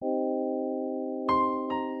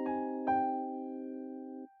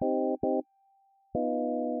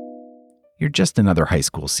You're just another high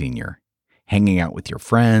school senior, hanging out with your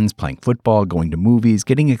friends, playing football, going to movies,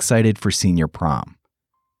 getting excited for senior prom.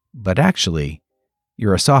 But actually,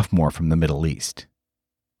 you're a sophomore from the Middle East.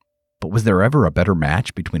 But was there ever a better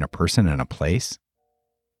match between a person and a place?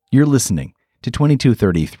 You're listening to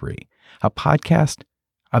 2233, a podcast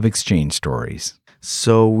of exchange stories.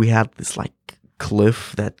 So we had this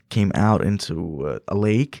cliff that came out into a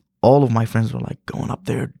lake. All of my friends were going up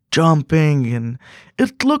there, jumping, and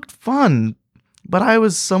it looked fun. But I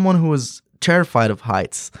was someone who was terrified of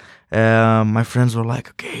heights. My friends were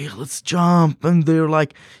like, okay, let's jump. And they were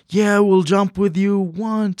like, yeah, we'll jump with you.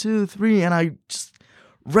 1, 2, 3. And I just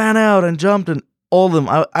ran out and jumped, and all of them,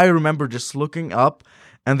 I remember just looking up,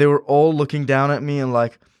 and they were all looking down at me and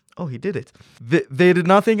oh, he did it. They did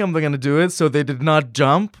not think I'm going to do it, so they did not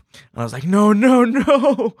jump. And I was like,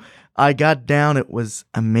 no. I got down. It was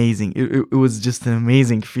amazing. It was just an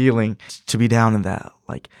amazing feeling to be down in that,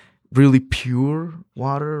 really pure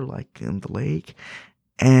water, in the lake.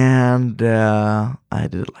 And I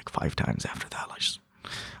did it 5 times after that.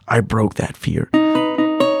 I broke that fear.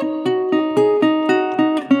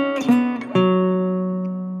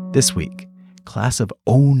 This week, class of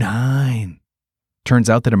 09. Turns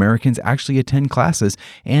out that Americans actually attend classes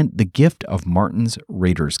and the gift of Martin's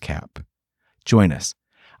Raiders cap. Join us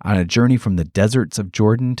on a journey from the deserts of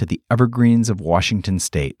Jordan to the evergreens of Washington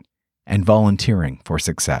State and volunteering for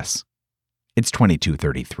success. It's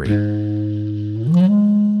 2233.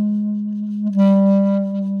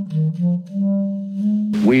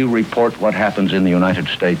 We report what happens in the United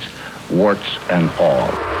States, warts and all.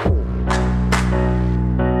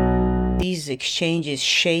 These exchanges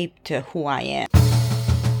shaped who I am.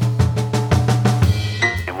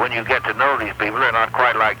 When you get to know these people, they're not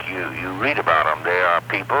quite like you. You read about them. They are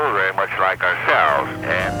people very much like ourselves.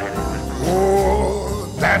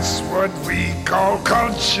 Oh, that's what we call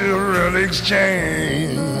cultural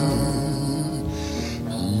exchange.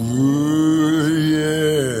 Ooh,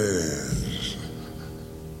 yes.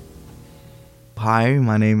 Hi,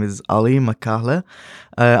 my name is Ali Makala.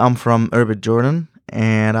 I'm from Irbid, Jordan.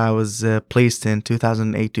 And I was placed in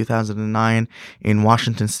 2008-2009 in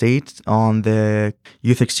Washington State on the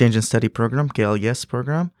Youth Exchange and Study Program, KLES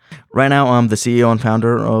program. Right now, I'm the CEO and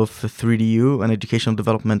founder of 3DU, an educational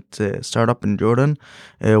development startup in Jordan,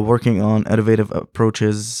 working on innovative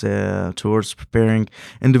approaches towards preparing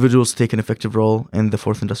individuals to take an effective role in the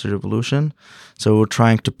Fourth Industrial Revolution. So we're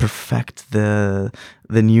trying to perfect the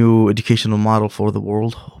new educational model for the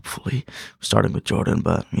world, hopefully, starting with Jordan.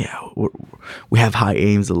 But yeah, we have high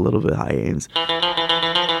aims, a little bit high aims.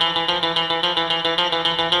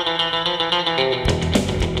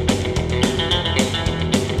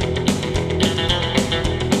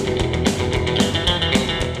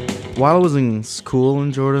 While I was in school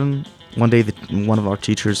in Jordan, one day one of our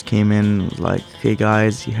teachers came in and was like, hey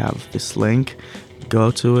guys, you have this link, go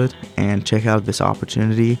to it and check out this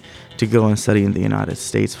opportunity to go and study in the United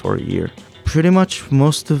States for a year. Pretty much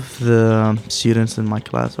most of the students in my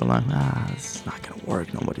class are like, it's not going to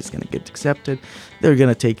work, nobody's going to get accepted. They're going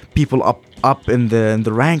to take people up in the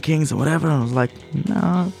rankings or whatever. And I was like,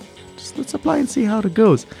 no, just let's apply and see how it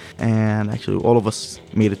goes. And actually all of us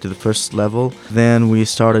made it to the first level. Then we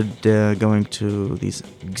started going to these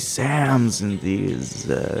exams and these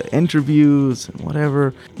interviews and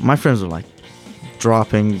whatever. My friends were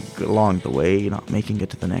dropping along the way, not making it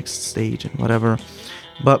to the next stage and whatever.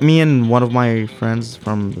 But me and one of my friends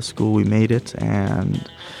from the school, we made it, and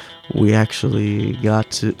we actually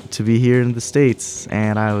got to be here in the States.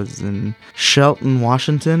 And I was in Shelton,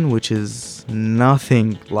 Washington, which is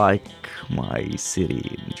nothing like my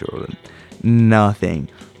city in Jordan. Nothing.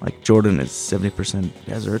 Jordan is 70%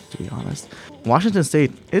 desert, to be honest. Washington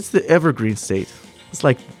State, it's the evergreen state. It's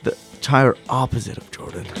the entire opposite of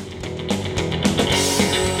Jordan.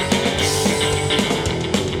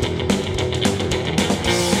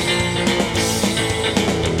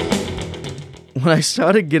 When I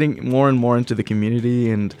started getting more and more into the community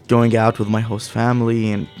and going out with my host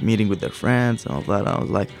family and meeting with their friends and all that, I was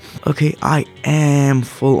like, okay, I am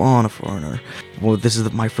full on a foreigner. Well, this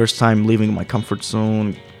is my first time leaving my comfort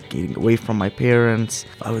zone, getting away from my parents.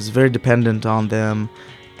 I was very dependent on them.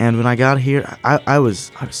 And when I got here, I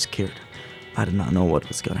was scared. I did not know what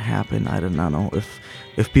was going to happen. I did not know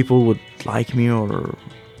if people would like me or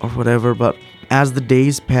whatever. But as the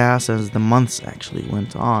days passed, as the months actually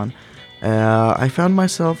went on, I found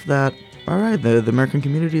myself that, all right, the American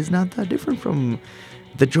community is not that different from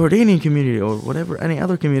the Jordanian community or whatever, any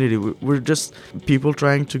other community. We're just people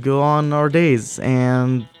trying to go on our days.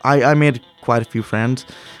 And I made quite a few friends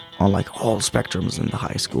on like all spectrums in the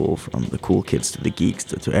high school, from the cool kids to the geeks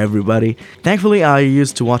to everybody. Thankfully, I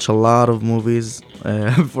used to watch a lot of movies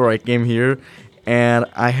before I came here, and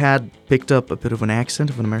I had picked up a bit of an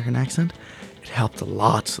American accent. It helped a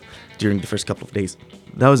lot during the first couple of days.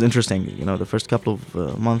 That was interesting. The first couple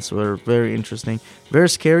of months were very interesting. Very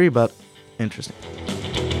scary, but interesting.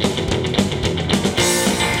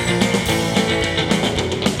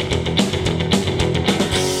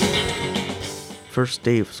 First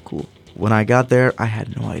day of school. When I got there, I had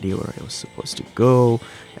no idea where I was supposed to go.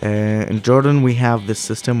 In Jordan, we have this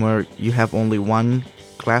system where you have only one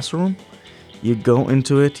classroom. You go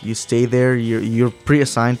into it, you stay there, you're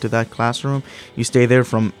pre-assigned to that classroom. You stay there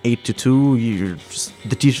from 8 to 2,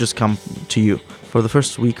 the teachers come to you. For the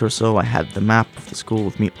first week or so, I had the map of the school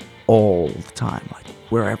with me all the time, like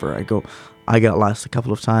wherever I go. I got lost a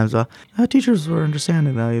couple of times. Teachers were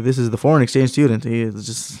understanding. This is the foreign exchange student.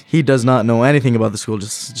 He does not know anything about the school.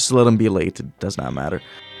 Just let him be late. It does not matter.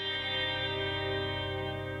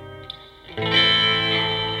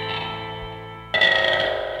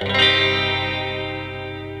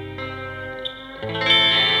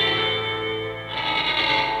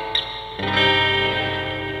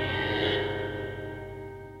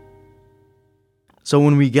 So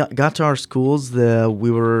when we got to our schools,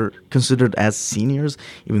 we were considered as seniors,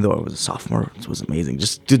 even though I was a sophomore. It was amazing,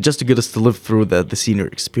 just to get us to live through the senior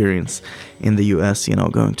experience in the U.S.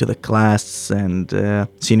 Going to the class and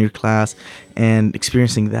senior class and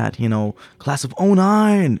experiencing that. Class of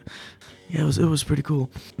 '09. Yeah, it was pretty cool.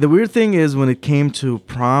 The weird thing is when it came to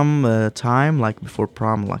prom time, like before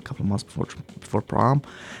prom, like a couple of months before prom,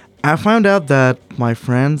 I found out that my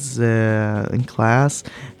friends in class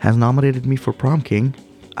has nominated me for prom king.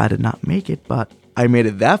 I did not make it, but I made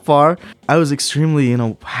it that far. I was extremely,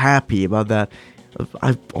 happy about that.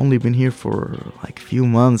 I've only been here for like a few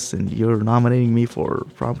months and you're nominating me for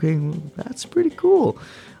prom king. That's pretty cool.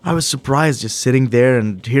 I was surprised just sitting there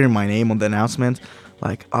and hearing my name on the announcement.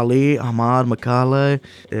 Like Ali Ahmad Makale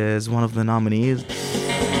is one of the nominees.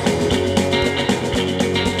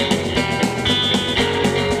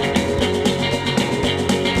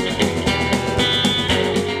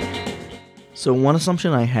 So one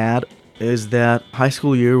assumption I had is that high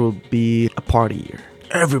school year will be a party year.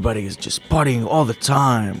 Everybody is just partying all the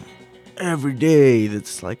time. Every day,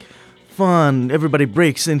 it's like fun. Everybody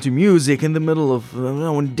breaks into music in the middle of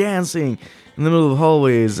and dancing in the middle of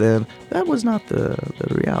hallways, and that was not the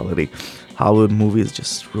reality. Hollywood movies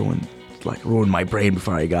just ruined my brain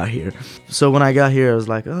before I got here. So when I got here, I was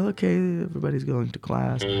like, oh, okay, everybody's going to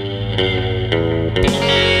class.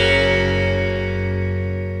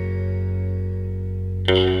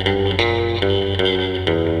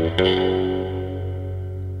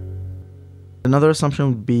 Another assumption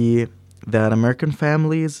would be that American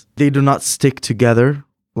families, they do not stick together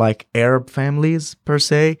like Arab families per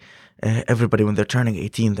se. Everybody, when they're turning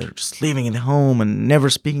 18, they're just leaving in the home and never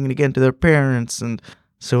speaking again to their parents. And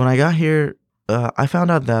so when I got here, I found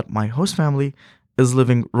out that my host family is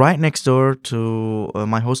living right next door to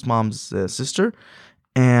my host mom's sister,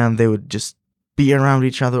 and they would just be around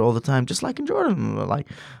each other all the time, just like in Jordan. Like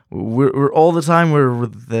we're all the time we're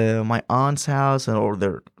with my aunt's house or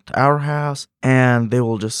they're at our house, and they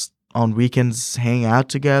will just on weekends hang out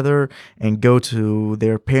together and go to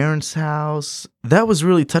their parents' house. That was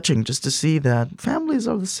really touching, just to see that families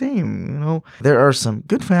are the same. There are some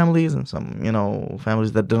good families and some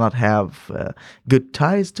families that do not have good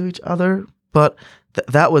ties to each other, but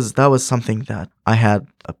that was something that I had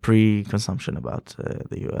a preconception about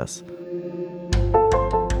the US.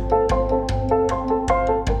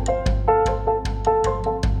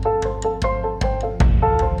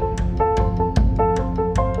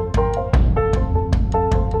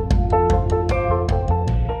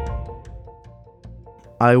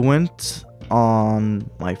 I went on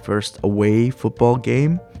my first away football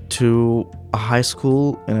game to a high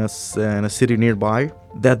school in a city nearby.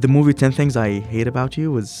 That the movie 10 Things I Hate About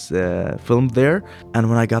You was filmed there. And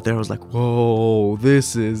when I got there, I was like, whoa,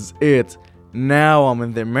 this is it. Now I'm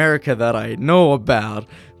in the America that I know about.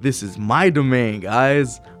 This is my domain,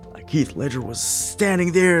 guys. Like Heath Ledger was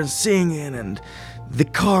standing there and singing, and the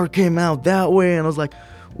car came out that way, and I was like,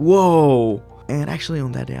 whoa. And actually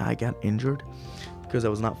on that day, I got injured. Because I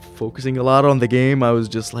was not focusing a lot on the game. I was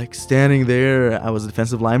just like standing there. I was a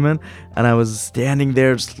defensive lineman, and I was standing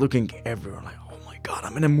there just looking everywhere like, oh my god,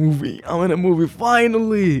 I'm in a movie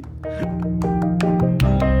finally.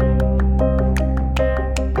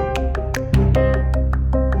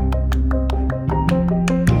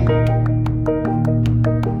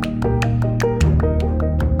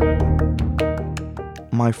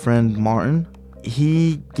 My friend Martin,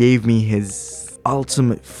 he gave me his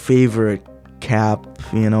ultimate favorite cap,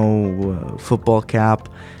 football cap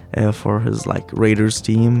for his Raiders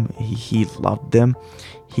team. He loved them.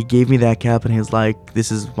 He gave me that cap and he's like,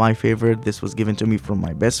 this is my favorite. This was given to me from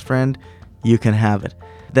my best friend. You can have it.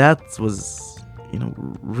 That was,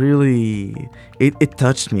 really, it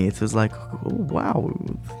touched me. It was like, oh, wow,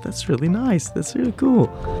 that's really nice. That's really cool.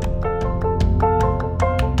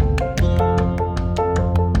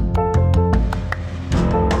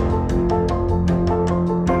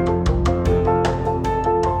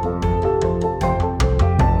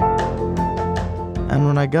 And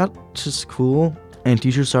when I got to school and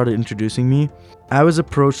teachers started introducing me, I was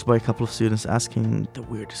approached by a couple of students asking the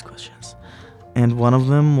weirdest questions. And one of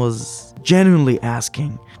them was genuinely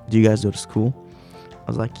asking, do you guys go to school? I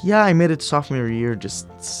was like, yeah, I made it sophomore year just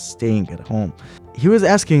staying at home. He was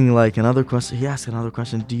asking another question. He asked another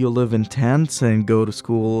question, do you live in tents and go to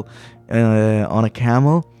school on a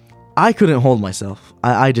camel? I couldn't hold myself.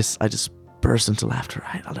 I just burst into laughter.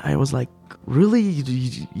 I was like, really?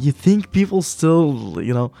 You think people still,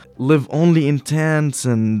 live only in tents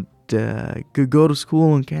and could go to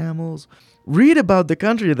school on camels? Read about the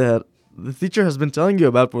country that the teacher has been telling you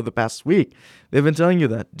about for the past week. They've been telling you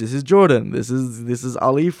that this is Jordan. This is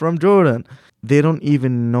Ali from Jordan. They don't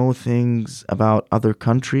even know things about other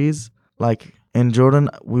countries. In Jordan,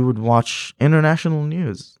 we would watch international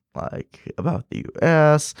news, about the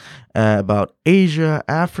US, about Asia,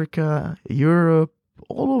 Africa, Europe,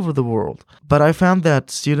 all over the world. But I found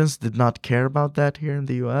that students did not care about that here in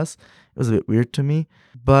the US. It was a bit weird to me.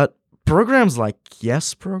 But programs like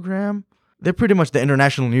Yes Program, they're pretty much the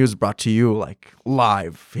international news brought to you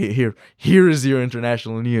live. Here is your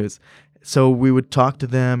international news. So we would talk to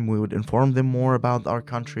them, we would inform them more about our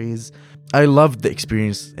countries. I loved the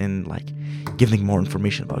experience in giving more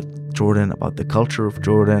information about Jordan, about the culture of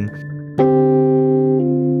Jordan.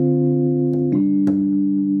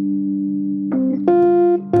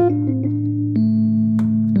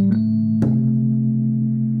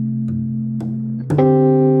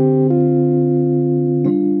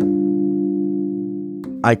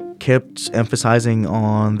 I kept emphasizing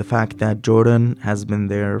on the fact that Jordan has been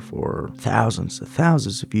there for thousands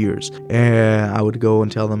of years. I would go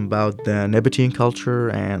and tell them about the Nabatean culture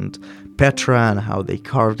and Petra and how they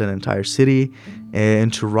carved an entire city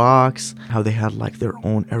into rocks, how they had their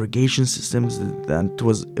own irrigation systems that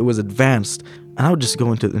it was advanced. And I would just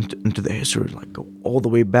go into the history, go all the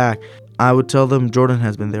way back. I would tell them Jordan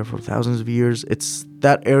has been there for thousands of years.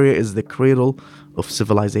 That area is the cradle of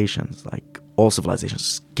civilizations. All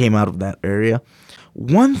civilizations came out of that area.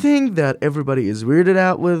 One thing that everybody is weirded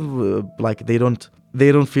out with,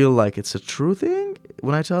 they don't feel like it's a true thing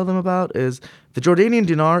when I tell them about, is the Jordanian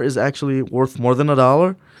dinar is actually worth more than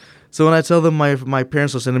 $1. So when I tell them my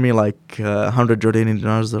parents are sending me 100 Jordanian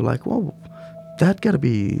dinars, they're like, whoa, that gotta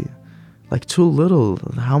be too little.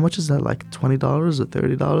 How much is that? $20 or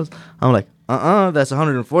 $30? I'm like, that's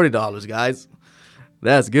 $140, guys.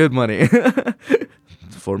 That's good money.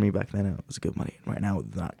 For me back then, it was good money. Right now,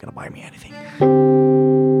 it's not gonna buy me anything.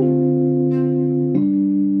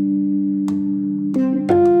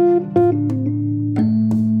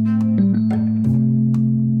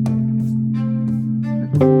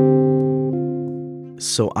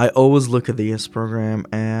 So I always look at the Yes Program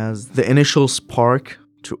as the initial spark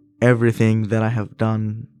to everything that I have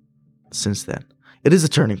done since then. It is a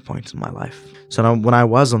turning point in my life. So now, when I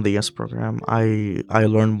was on the Yes Program, I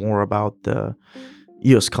learned more about the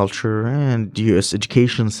U.S. culture and U.S.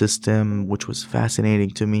 education system, which was fascinating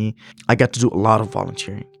to me. I got to do a lot of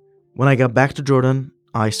volunteering. When I got back to Jordan,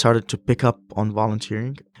 I started to pick up on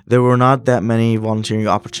volunteering. There were not that many volunteering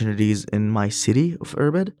opportunities in my city of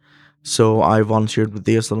Irbid, so I volunteered with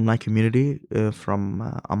the U.S. alumni community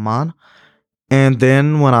from Amman. And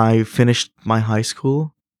then when I finished my high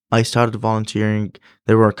school, I started volunteering.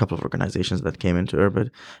 There were a couple of organizations that came into Irbid,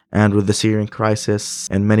 and with the Syrian crisis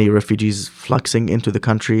and many refugees fluxing into the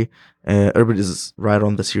country, Irbid is right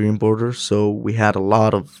on the Syrian border, so we had a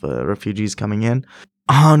lot of refugees coming in.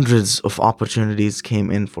 Hundreds of opportunities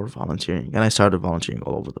came in for volunteering, and I started volunteering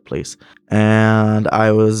all over the place. And I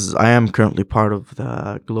am currently part of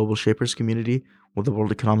the Global Shapers community with the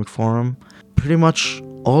World Economic Forum. Pretty much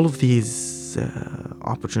all of these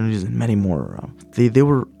opportunities and many more, they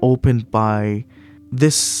were opened by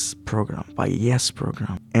this program, by Yes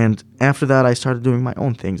Program. And after that, I started doing my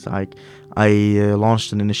own things. I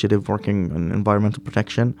launched an initiative working on environmental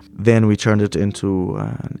protection. Then we turned it into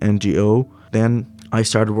an NGO. Then I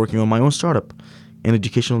started working on my own startup in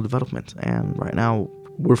educational development. And right now,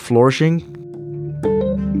 we're flourishing.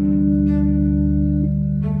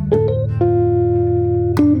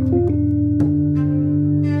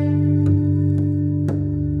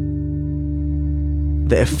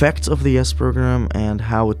 the effects of the YES program and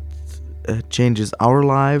how it changes our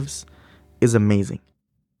lives is amazing.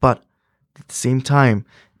 But at the same time,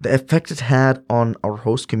 the effect it had on our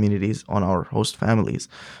host communities, on our host families,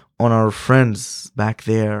 on our friends back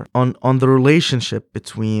there, on the relationship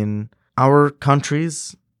between our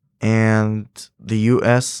countries and the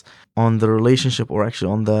US, on the relationship, or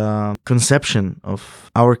actually on the conception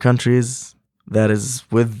of our countries that is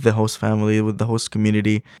with the host family, with the host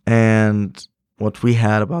community, and what we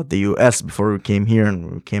had about the US before we came here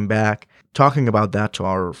and we came back, talking about that to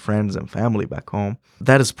our friends and family back home,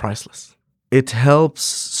 that is priceless. It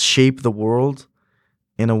helps shape the world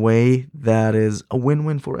in a way that is a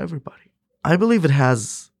win-win for everybody. I believe it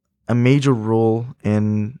has a major role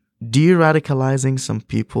in de-radicalizing some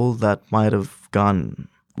people that might have gone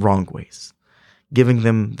wrong ways, giving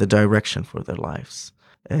them the direction for their lives,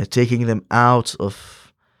 taking them out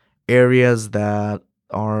of areas that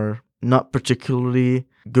are not particularly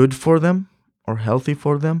good for them or healthy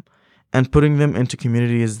for them, and putting them into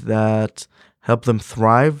communities that help them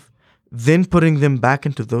thrive, then putting them back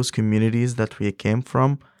into those communities that we came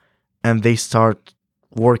from, and they start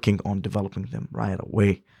working on developing them right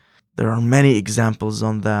away. There are many examples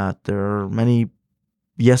on that. There are many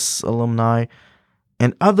YES alumni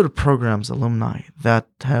and other programs alumni that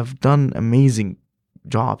have done amazing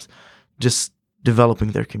jobs just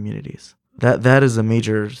developing their communities. That is a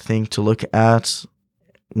major thing to look at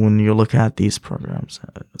when you look at these programs,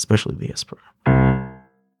 especially the YES program.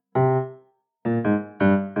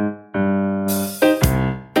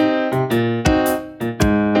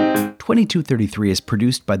 2233 is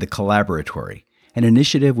produced by the Collaboratory, an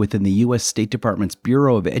initiative within the U.S. State Department's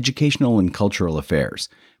Bureau of Educational and Cultural Affairs,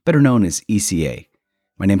 better known as ECA.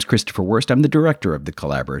 My name's Christopher Wurst. I'm the director of the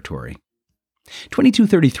Collaboratory.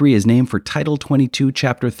 2233 is named for Title 22,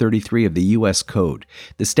 Chapter 33 of the U.S. Code,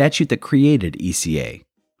 the statute that created ECA.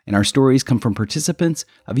 And our stories come from participants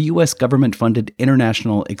of U.S. government-funded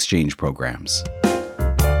international exchange programs.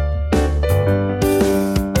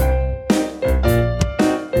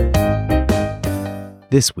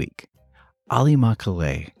 This week, Ali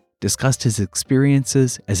Makaleh discussed his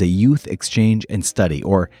experiences as a youth exchange and study,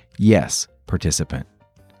 or YES, participant.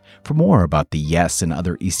 For more about the YES and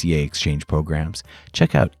other ECA exchange programs,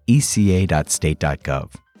 check out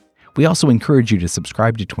eca.state.gov. We also encourage you to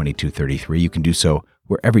subscribe to 2233. You can do so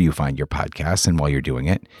wherever you find your podcasts, and while you're doing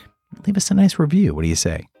it, leave us a nice review. What do you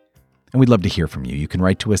say? And we'd love to hear from you. You can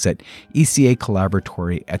write to us at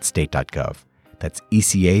ecacollaboratory@state.gov. That's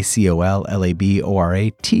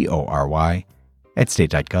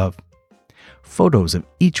ecacollaboratory@state.gov. Photos of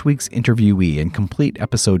each week's interviewee and complete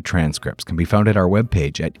episode transcripts can be found at our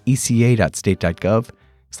webpage at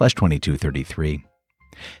eca.state.gov/2233.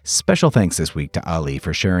 Special thanks this week to Ali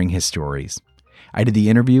for sharing his stories. I did the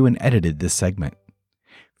interview and edited this segment.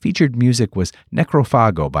 Featured music was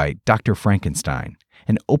Necrophago by Dr. Frankenstein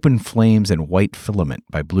and Open Flames and White Filament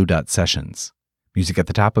by Blue Dot Sessions. Music at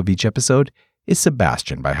the top of each episode is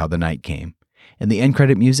Sebastian by How the Night Came, and the end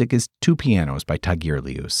credit music is Two Pianos by Tagir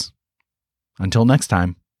Lius. Until next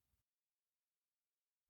time.